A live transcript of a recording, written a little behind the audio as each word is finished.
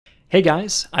Hey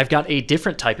guys, I've got a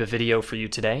different type of video for you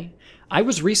today. I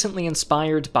was recently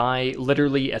inspired by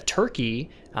literally a turkey,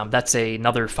 that's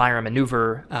another fire and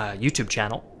maneuver YouTube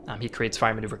channel. He creates fire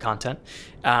and maneuver content.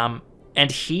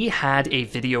 And he had a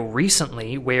video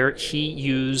recently where he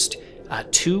used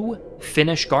two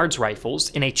Finnish Guards rifles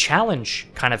in a challenge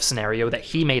kind of scenario that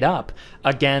he made up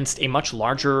against a much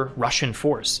larger Russian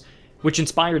force, which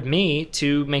inspired me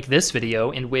to make this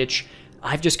video in which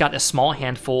I've just got a small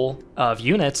handful of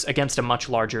units against a much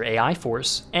larger AI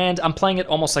force, and I'm playing it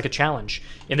almost like a challenge.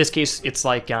 In this case, it's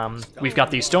like we've got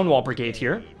the Stonewall Brigade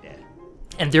here,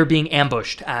 and they're being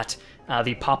ambushed at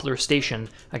the Poplar Station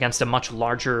against a much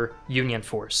larger Union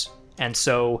force. And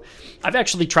so I've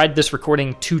actually tried this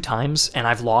recording 2 times, and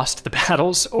I've lost the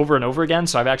battles over and over again,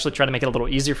 so I've actually tried to make it a little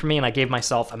easier for me, and I gave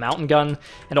myself a mountain gun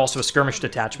and also a skirmish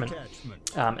detachment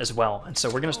as well. And so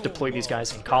we're going to deploy these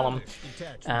guys in column.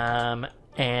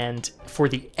 And for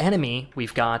the enemy,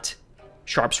 we've got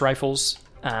Sharps rifles,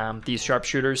 these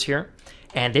Sharpshooters here,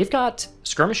 and they've got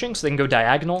skirmishing, so they can go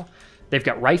diagonal. They've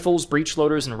got rifles,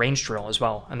 breech-loaders, and range drill as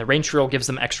well, and the range drill gives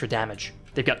them extra damage.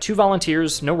 They've got 2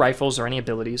 volunteers, no rifles or any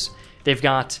abilities. They've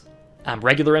got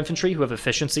regular infantry who have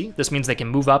efficiency. This means they can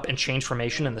move up and change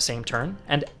formation in the same turn.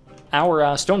 And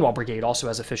our Stonewall Brigade also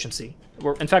has efficiency.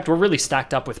 In fact, we're really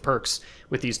stacked up with perks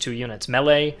with these 2 units.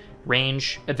 Melee,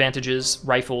 range, advantages,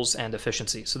 rifles, and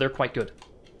efficiency, so they're quite good.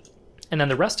 And then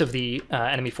the rest of the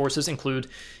enemy forces include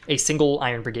a single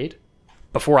Iron Brigade.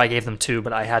 Before I gave them 2,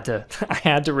 but I had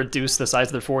to reduce the size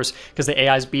of their force because the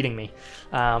AI is beating me.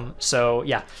 So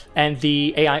yeah, and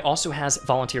the AI also has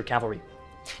volunteer cavalry.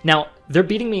 Now they're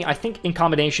beating me, I think, in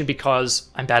combination because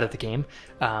I'm bad at the game,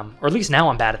 or at least now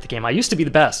I'm bad at the game. I used to be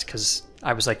the best because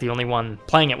I was like the only one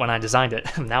playing it when I designed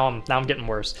it. now I'm getting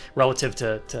worse relative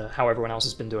to how everyone else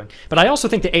has been doing. But I also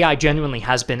think the AI genuinely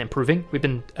has been improving. We've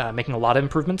been making a lot of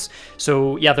improvements.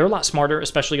 So yeah, they're a lot smarter,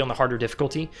 especially on the harder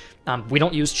difficulty. We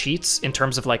don't use cheats in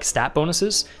terms of like stat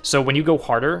bonuses. So when you go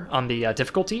harder on the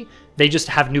difficulty, they just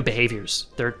have new behaviors.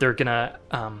 They're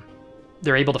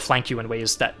able to flank you in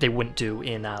ways that they wouldn't do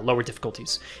in lower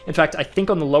difficulties. In fact, I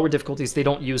think on the lower difficulties, they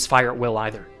don't use fire at will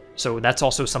either. So that's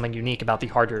also something unique about the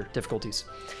harder difficulties.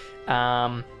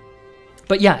 But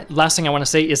yeah, last thing I want to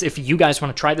say is if you guys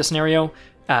want to try this scenario,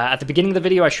 at the beginning of the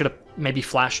video, I should have maybe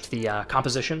flashed the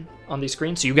composition on the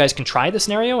screen so you guys can try the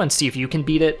scenario and see if you can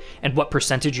beat it and what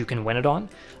percentage you can win it on.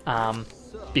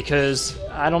 Because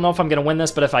I don't know if I'm going to win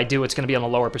this, but if I do, it's going to be on a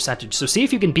lower percentage. So see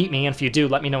if you can beat me, and if you do,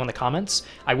 let me know in the comments.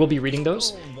 I will be reading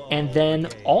those. And then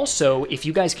also, if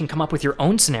you guys can come up with your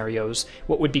own scenarios,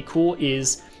 what would be cool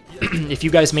is if you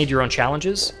guys made your own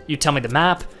challenges, you tell me the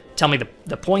map, tell me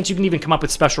the points. You can even come up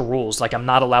with special rules, like I'm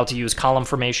not allowed to use column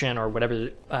formation or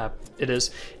whatever it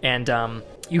is. And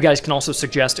you guys can also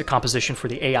suggest a composition for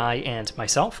the AI and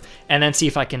myself, and then see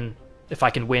if I can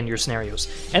win your scenarios.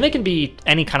 And they can be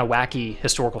any kind of wacky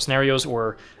historical scenarios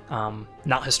or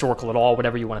not historical at all,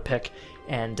 whatever you want to pick.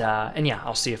 And yeah,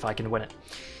 I'll see if I can win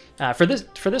it. For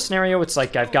this scenario, it's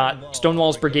like I've got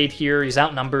Stonewall's brigade here. He's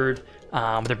outnumbered.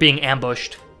 They're being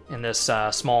ambushed in this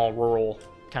small rural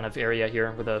kind of area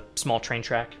here with a small train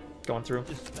track going through.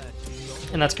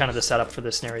 And that's kind of the setup for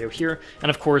this scenario here. And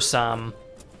of course,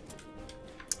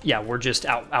 yeah, we're just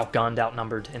outgunned,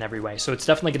 outnumbered in every way. So it's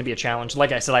definitely going to be a challenge.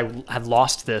 Like I said, I have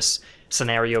lost this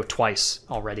scenario twice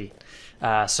already.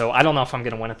 So I don't know if I'm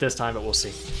going to win it this time, but we'll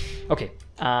see. Okay,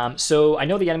 so I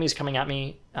know the enemy's coming at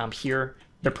me here.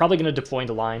 They're probably going to deploy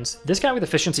into lines. This guy with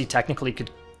efficiency technically could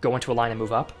go into a line and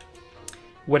move up.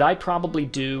 What I'd probably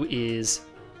do is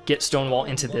get Stonewall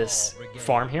into this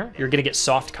farm here. You're going to get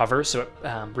soft cover, so it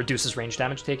reduces range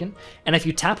damage taken. And if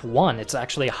you tap 1, it's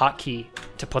actually a hotkey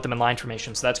to put them in line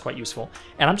formation, so that's quite useful.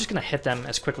 And I'm just going to hit them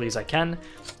as quickly as I can,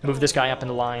 move this guy up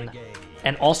into line,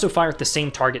 and also fire at the same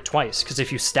target twice, because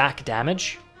if you stack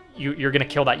damage, you're going to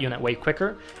kill that unit way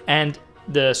quicker. And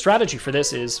the strategy for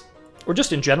this is, or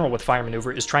just in general with fire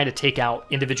maneuver, is trying to take out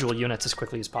individual units as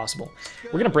quickly as possible.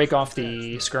 We're going to break off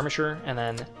the skirmisher and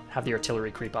then have the artillery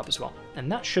creep up as well.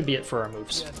 And that should be it for our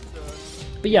moves.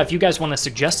 But yeah, if you guys want to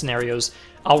suggest scenarios,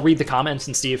 I'll read the comments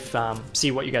and see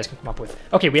what you guys can come up with.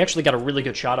 Okay, we actually got a really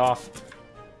good shot off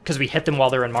because we hit them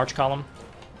while they're in march column.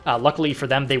 Luckily for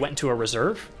them, they went into a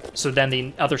reserve. So then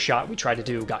the other shot we tried to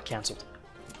do got canceled.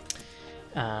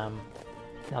 Now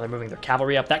they're moving their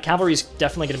cavalry up. That cavalry is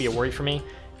definitely going to be a worry for me.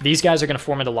 These guys are going to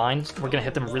form into line. We're going to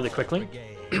hit them really quickly.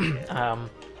 And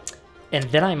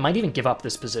then I might even give up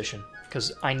this position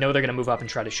because I know they're going to move up and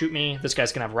try to shoot me. This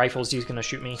guy's going to have rifles. He's going to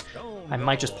shoot me. I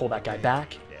might just pull that guy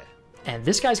back. And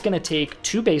this guy's going to take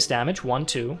 2 base damage, 1,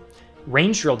 2,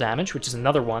 range drill damage, which is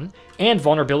another 1, and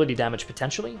vulnerability damage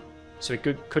potentially. So it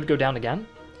could go down again.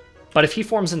 But if he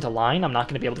forms into line, I'm not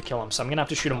going to be able to kill him. So I'm going to have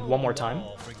to shoot him one more time.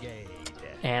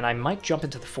 And I might jump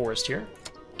into the forest here.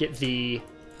 Get the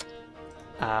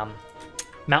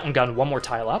mountain gun one more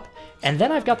tile up. And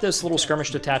then I've got this little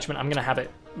skirmish detachment. I'm going to have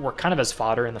it work kind of as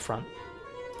fodder in the front.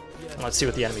 And let's see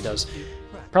what the enemy does.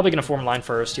 Probably going to form line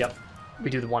first. Yep. We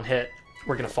do the one hit.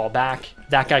 We're going to fall back.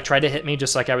 That guy tried to hit me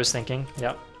just like I was thinking.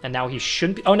 Yep. And now he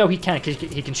shouldn't be... Oh, no, he can.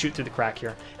 He can shoot through the crack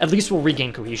here. At least we'll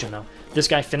regain cohesion, though. This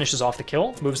guy finishes off the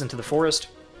kill, moves into the forest.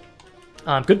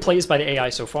 Good plays by the AI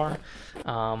so far.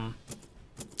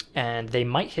 And they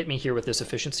might hit me here with this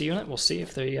efficiency unit. We'll see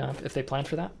if they plan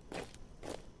for that.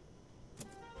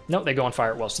 No, they go on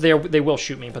fire at will. So they will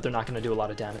shoot me, but they're not going to do a lot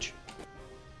of damage.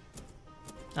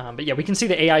 But yeah, we can see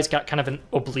the AI's got kind of an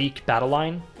oblique battle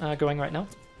line going right now.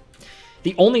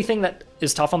 The only thing that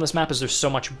is tough on this map is there's so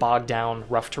much bogged down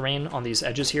rough terrain on these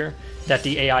edges here that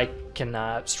the AI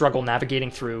can struggle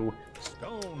navigating through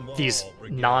these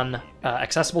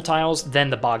non-accessible tiles,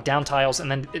 then the bogged down tiles, and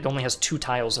then it only has 2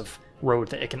 tiles of road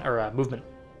that it can, or movement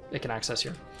it can access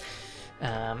here.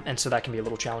 And so that can be a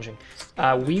little challenging.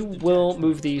 We will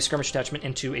move the skirmish detachment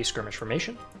into a skirmish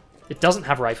formation. It doesn't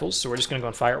have rifles, so we're just going to go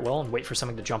and fire at will and wait for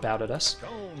something to jump out at us.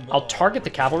 I'll target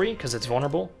the cavalry because it's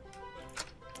vulnerable.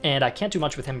 And I can't do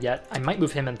much with him yet. I might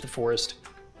move him into the forest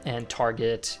and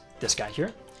target this guy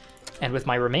here. And with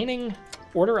my remaining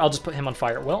order, I'll just put him on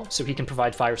fire at will, so he can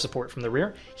provide fire support from the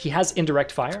rear. He has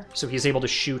indirect fire, so he's able to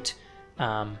shoot...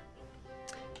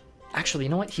 Actually,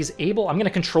 you know what? He's able... I'm going to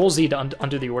Control Z to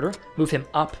undo the order, move him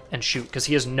up and shoot, because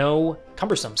he has no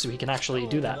cumbersome, so he can actually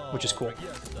do that, which is cool.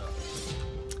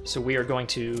 So we are going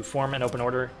to form an open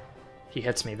order. He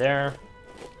hits me there.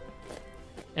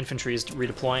 Infantry is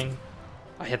redeploying.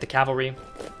 I hit the cavalry.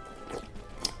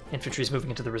 Infantry is moving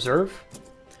into the reserve.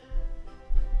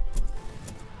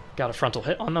 Got a frontal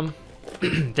hit on them.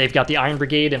 They've got the Iron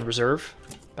Brigade in reserve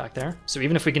back there. So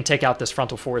even if we can take out this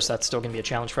frontal force, that's still going to be a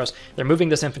challenge for us. They're moving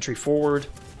this infantry forward.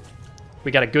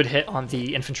 We got a good hit on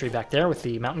the infantry back there with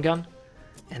the mountain gun.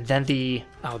 And then the...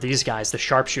 Oh, these guys, the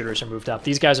sharpshooters are moved up.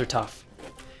 These guys are tough.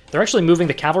 They're actually moving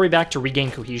the cavalry back to regain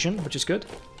cohesion, which is good.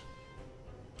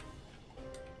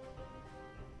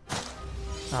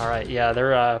 Alright, yeah,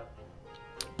 they're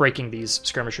breaking these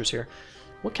skirmishers here.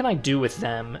 What can I do with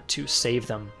them to save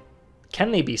them?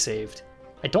 Can they be saved?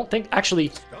 I don't think...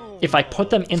 Actually, if I put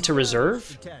them into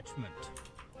reserve...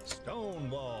 Is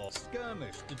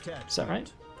that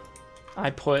right? I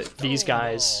put these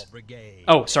guys...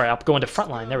 Oh, sorry, I'll go into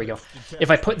frontline. There we go. If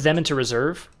I put them into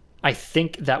reserve, I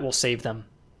think that will save them.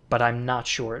 But I'm not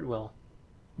sure it will.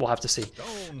 We'll have to see.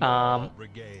 We're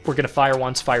going to fire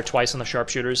once, fire twice on the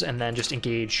sharpshooters, and then just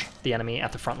engage the enemy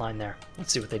at the front line there.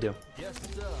 Let's see what they do.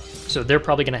 So they're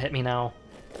probably going to hit me now.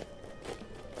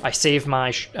 I save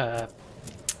my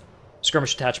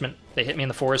skirmish detachment. They hit me in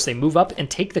the forest. They move up and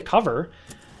take the cover,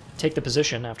 take the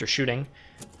position after shooting.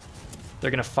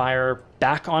 They're going to fire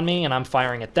back on me, and I'm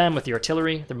firing at them with the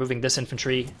artillery. They're moving this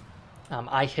infantry.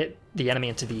 I hit the enemy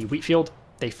into the wheat field.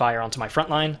 They fire onto my front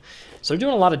line. So they're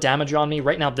doing a lot of damage on me.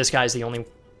 Right now, this guy is the only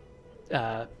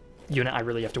unit I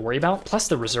really have to worry about. Plus,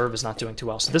 the reserve is not doing too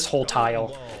well. So this whole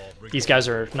tile, these guys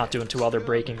are not doing too well. They're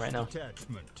breaking right now.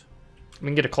 We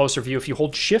can get a closer view. If you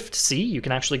hold Shift-C, you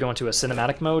can actually go into a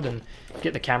cinematic mode and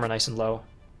get the camera nice and low.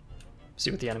 See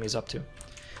what the enemy's up to.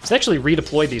 So they actually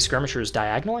redeployed these skirmishers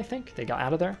diagonal, I think. They got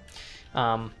out of there.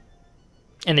 And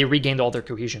they regained all their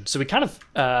cohesion. So we kind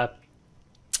of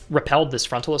repelled this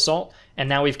frontal assault, and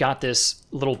now we've got this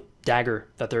little dagger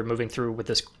that they're moving through with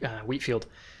this wheat field.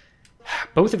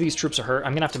 Both of these troops are hurt.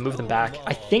 I'm going to have to move them back.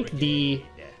 I think the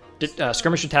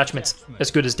skirmish detachment's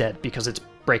as good as dead because it's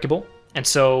breakable. And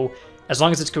so as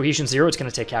long as it's cohesion 0, it's going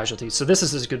to take casualties. So this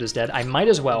is as good as dead. I might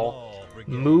as well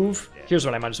move... Here's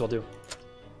what I might as well do.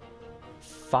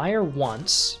 Fire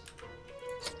once.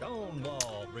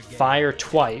 Fire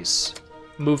twice.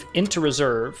 Move into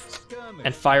reserve.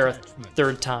 And fire a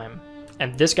third time.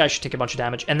 And this guy should take a bunch of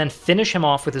damage. And then finish him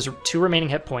off with his 2 remaining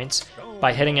hit points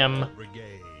by hitting him...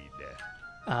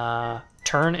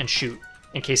 turn and shoot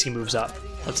in case he moves up.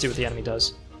 Let's see what the enemy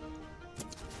does.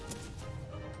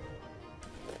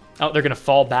 Oh, they're going to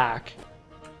fall back.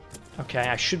 Okay,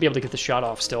 I should be able to get the shot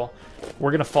off still. We're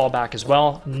going to fall back as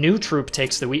well. New troop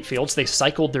takes the wheat fields. They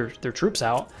cycled their troops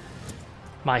out.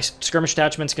 My skirmish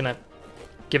detachment's going to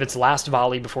give its last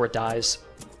volley before it dies.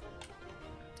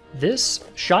 This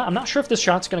shot, I'm not sure if this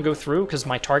shot's going to go through because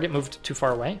my target moved too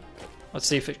far away. Let's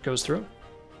see if it goes through.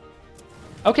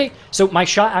 Okay, so my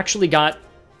shot actually got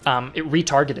it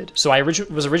retargeted. So I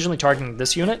was originally targeting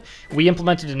this unit. We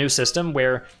implemented a new system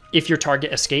where if your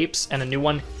target escapes and a new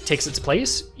one takes its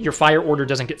place, your fire order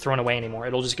doesn't get thrown away anymore.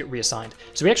 It'll just get reassigned.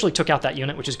 So we actually took out that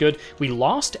unit, which is good. We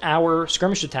lost our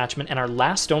skirmish detachment, and our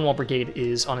last Stonewall Brigade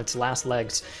is on its last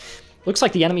legs. Looks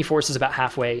like the enemy force is about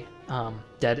halfway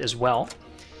dead as well.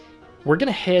 We're going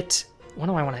to hit... What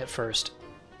do I want to hit first?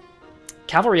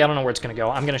 Cavalry, I don't know where it's going to go.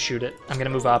 I'm going to shoot it. I'm going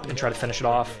to move up and try to finish it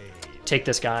off. Take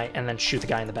this guy, and then shoot the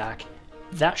guy in the back.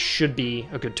 That should be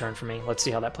a good turn for me. Let's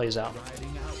see how that plays out.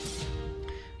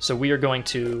 So we are going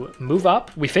to move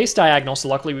up. We face diagonal, so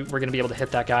luckily we're going to be able to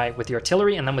hit that guy with the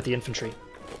artillery and then with the infantry.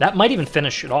 That might even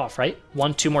finish it off, right?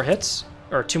 2 more hits,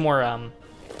 or 2 more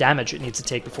damage it needs to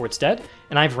take before it's dead.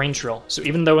 And I have range drill, so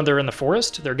even though they're in the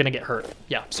forest, they're going to get hurt.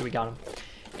 Yeah, so we got them.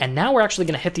 And now we're actually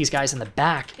going to hit these guys in the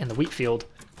back in the wheat field,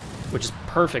 which is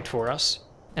perfect for us.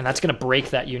 And that's going to break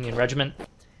that Union regiment.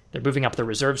 They're moving up their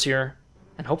reserves here,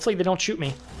 and hopefully they don't shoot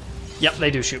me. Yep,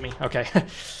 they do shoot me. Okay.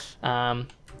 But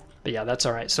yeah, that's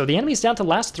all right. So the enemy's down to the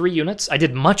last 3 units. I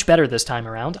did much better this time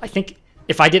around. I think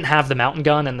if I didn't have the mountain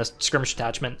gun and the skirmish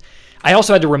detachment, I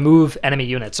also had to remove enemy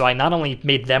units. So I not only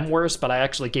made them worse, but I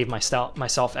actually gave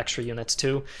myself extra units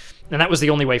too. And that was the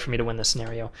only way for me to win this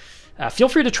scenario. Feel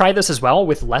free to try this as well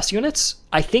with less units.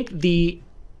 I think the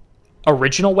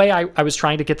original way I was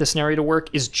trying to get this scenario to work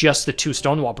is just the 2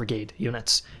 Stonewall Brigade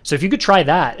units. So if you could try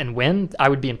that and win, I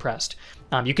would be impressed.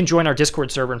 You can join our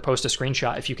Discord server and post a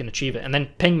screenshot if you can achieve it. And then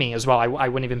ping me as well. I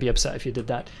wouldn't even be upset if you did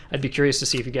that. I'd be curious to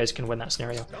see if you guys can win that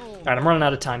scenario. All right, I'm running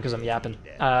out of time because I'm yapping.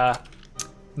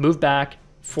 Move back,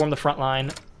 form the front line,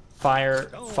 fire,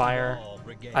 fire.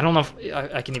 I don't know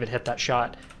if I can even hit that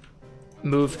shot.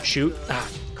 Move, shoot. Ah,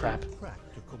 crap.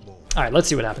 All right, let's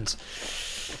see what happens.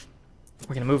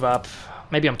 We're going to move up.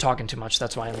 Maybe I'm talking too much.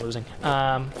 That's why I'm losing.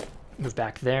 Move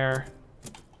back there.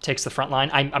 Takes the front line.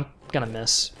 I'm going to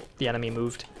miss. The enemy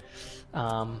moved.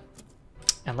 And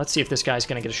let's see if this guy's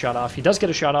going to get a shot off. He does get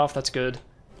a shot off. That's good.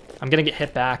 I'm going to get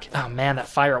hit back. Oh, man, that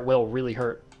fire at will really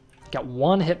hurt. Got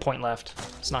 1 hit point left.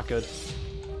 It's not good.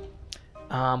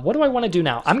 What do I want to do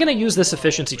now? I'm going to use this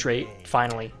efficiency trait,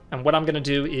 finally. And what I'm going to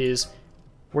do is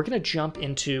we're going to jump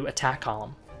into attack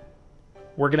column.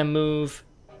 We're going to move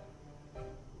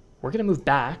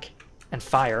back and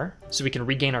fire so we can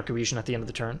regain our cohesion at the end of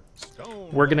the turn.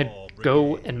 We're going to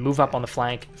go and move up on the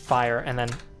flank, fire, and then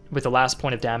with the last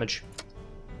point of damage,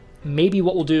 maybe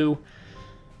what we'll do,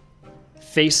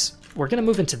 we're going to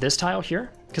move into this tile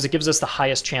here because it gives us the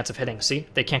highest chance of hitting. See,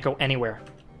 they can't go anywhere.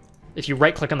 If you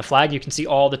right click on the flag, you can see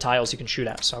all the tiles you can shoot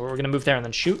at. So we're going to move there and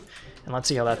then shoot, and let's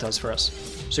see how that does for us.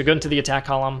 So go into the attack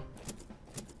column.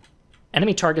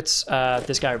 Enemy targets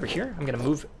this guy over here. I'm going to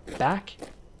move back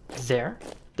there.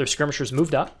 Their skirmishers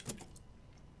moved up.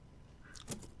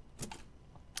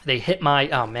 They hit my...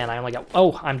 Oh, man, I only got...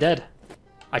 Oh, I'm dead.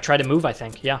 I tried to move, I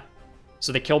think. Yeah.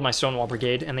 So they killed my Stonewall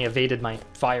Brigade, and they evaded my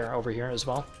fire over here as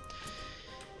well.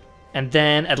 And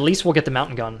then at least we'll get the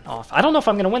mountain gun off. I don't know if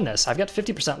I'm going to win this. I've got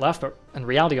 50% left, but in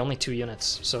reality, only 2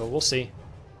 units. So we'll see.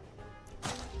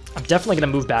 I'm definitely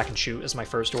going to move back and shoot as my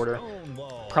first order.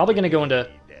 Probably going to go into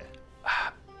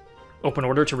open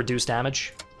order to reduce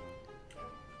damage.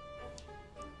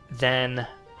 Then,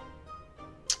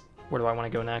 where do I want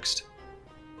to go next?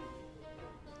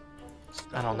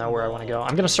 I don't know where I want to go.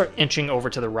 I'm going to start inching over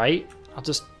to the right.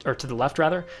 Or to the left,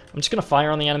 rather. I'm just going to fire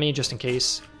on the enemy just in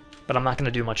case. But I'm not going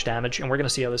to do much damage, and we're going to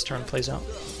see how this turn plays out.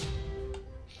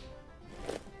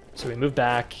 So we move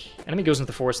back. Enemy goes into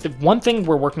the forest. The one thing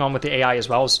we're working on with the AI as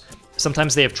well is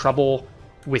sometimes they have trouble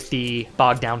with the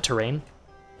bogged down terrain.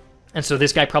 And so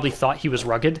this guy probably thought he was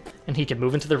rugged and he could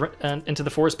move into the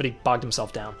forest, but he bogged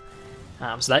himself down.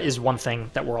 So that is one thing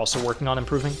that we're also working on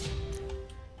improving.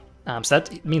 So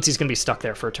that means he's going to be stuck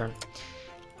there for a turn.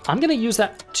 I'm going to use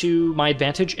that to my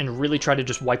advantage and really try to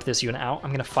just wipe this unit out. I'm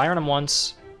going to fire on him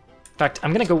once. In fact,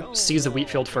 I'm going to go seize the wheat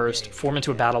field first, form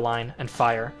into a battle line, and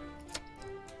fire.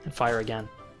 And fire again.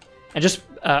 And just,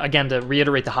 again, to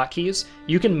reiterate the hotkeys,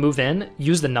 you can move in,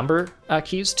 use the number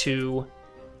keys to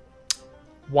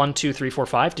 1, 2, 3, 4,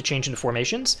 5 to change into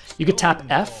formations. You could tap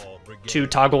F to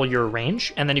toggle your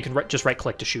range, and then you can just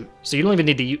right-click to shoot. So you don't even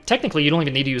need to technically, you don't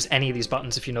even need to use any of these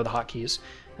buttons if you know the hotkeys,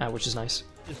 which is nice.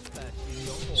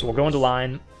 So we'll go into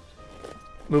line,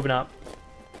 moving up.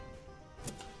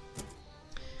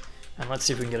 And let's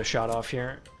see if we can get a shot off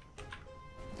here.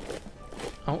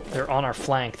 Oh, they're on our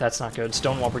flank. That's not good.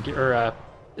 Stonewall Brigade, or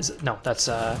no, that's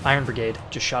Iron Brigade.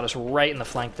 Just shot us right in the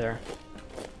flank there.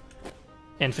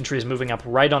 Infantry is moving up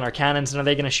right on our cannons, and are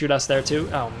they going to shoot us there too?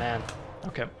 Oh, man.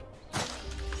 Okay.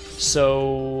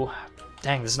 So,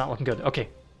 dang, this is not looking good. Okay.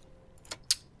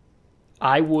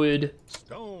 I would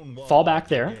fall back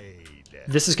there.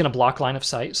 This is going to block line of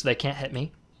sight, so they can't hit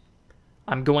me.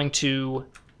 I'm going to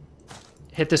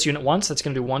hit this unit once. That's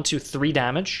going to do 1, 2, 3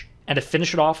 damage. And to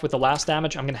finish it off with the last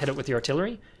damage, I'm going to hit it with the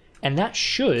artillery. And that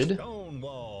should,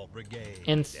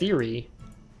 in theory,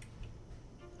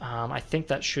 I think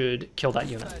that should kill that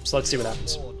unit. So let's see what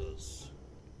happens.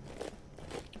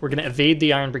 We're going to evade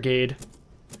the Iron Brigade.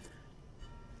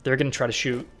 They're going to try to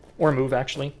shoot, or move,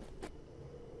 actually.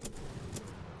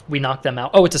 We knocked them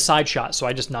out. Oh, it's a side shot, so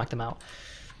I just knocked them out.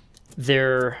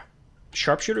 Their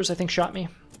sharpshooters, I think, shot me.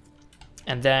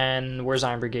 And then, where's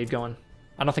Iron Brigade going?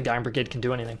 I don't think Iron Brigade can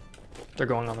do anything. They're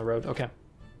going on the road. Okay.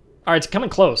 All right, it's coming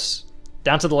close.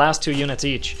 Down to the last 2 units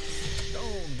each.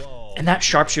 And that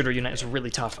sharpshooter unit is really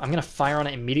tough. I'm going to fire on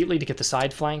it immediately to get the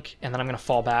side flank, and then I'm going to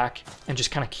fall back and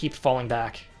just kind of keep falling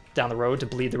back down the road to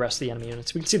bleed the rest of the enemy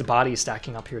units. We can see the bodies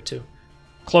stacking up here, too.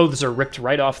 Clothes are ripped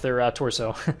right off their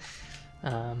torso. Yep.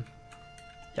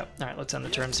 All right, let's end the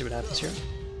turn and see what happens here.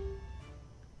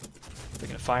 They're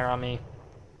going to fire on me.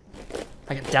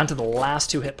 I get down to the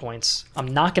last 2 hit points. I'm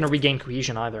not going to regain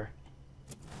cohesion either.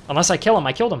 Unless I kill him.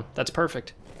 I killed him. That's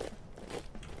perfect.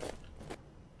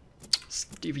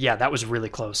 Yeah, that was really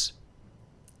close.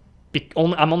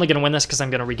 I'm only going to win this because I'm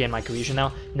going to regain my cohesion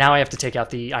now. Now I have to take out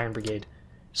the Iron Brigade.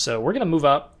 So we're going to move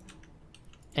up.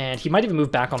 And he might even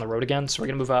move back on the road again. So we're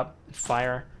going to move up and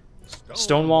fire.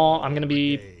 Stonewall, I'm going to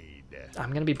be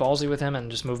ballsy with him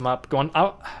and just move him up. Going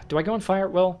out. Do I go and fire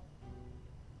at will?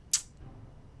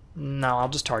 No, I'll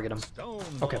just target him.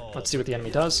 Okay, let's see what the enemy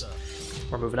does.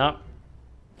 We're moving up.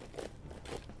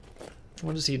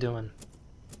 What is he doing?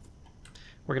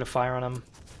 We're going to fire on him.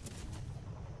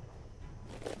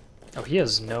 Oh, he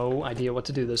has no idea what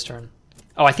to do this turn.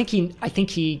 Oh, I think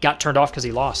he got turned off because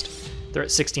he lost. They're at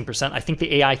 16%. I think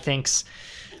the AI thinks,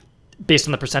 based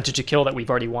on the percentage of kill, that we've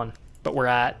already won. But we're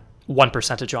at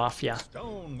 1% off, yeah.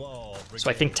 So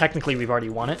I think technically we've already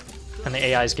won it, and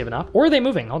the AI's given up. Or are they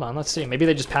moving? Hold on, let's see. Maybe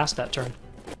they just passed that turn.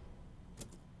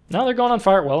 No, they're going on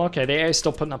fire. Well, okay, the AI's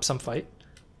still putting up some fight.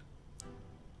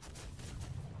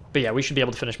 But yeah, we should be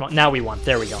able to finish. Now we won.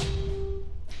 There we go.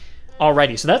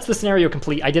 Alrighty, so that's the scenario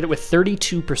complete. I did it with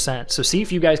 32%, so see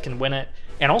if you guys can win it,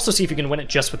 and also see if you can win it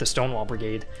just with the Stonewall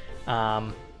Brigade.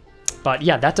 But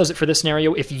yeah, that does it for this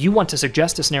scenario. If you want to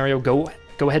suggest a scenario, go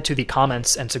ahead to the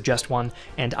comments and suggest one,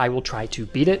 and I will try to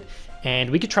beat it. And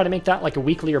we could try to make that like a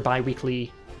weekly or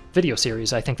bi-weekly video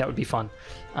series. I think that would be fun.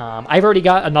 I've already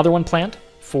got another one planned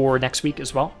for next week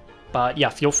as well. But yeah,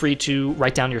 feel free to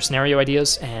write down your scenario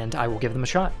ideas, and I will give them a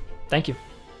shot. Thank you.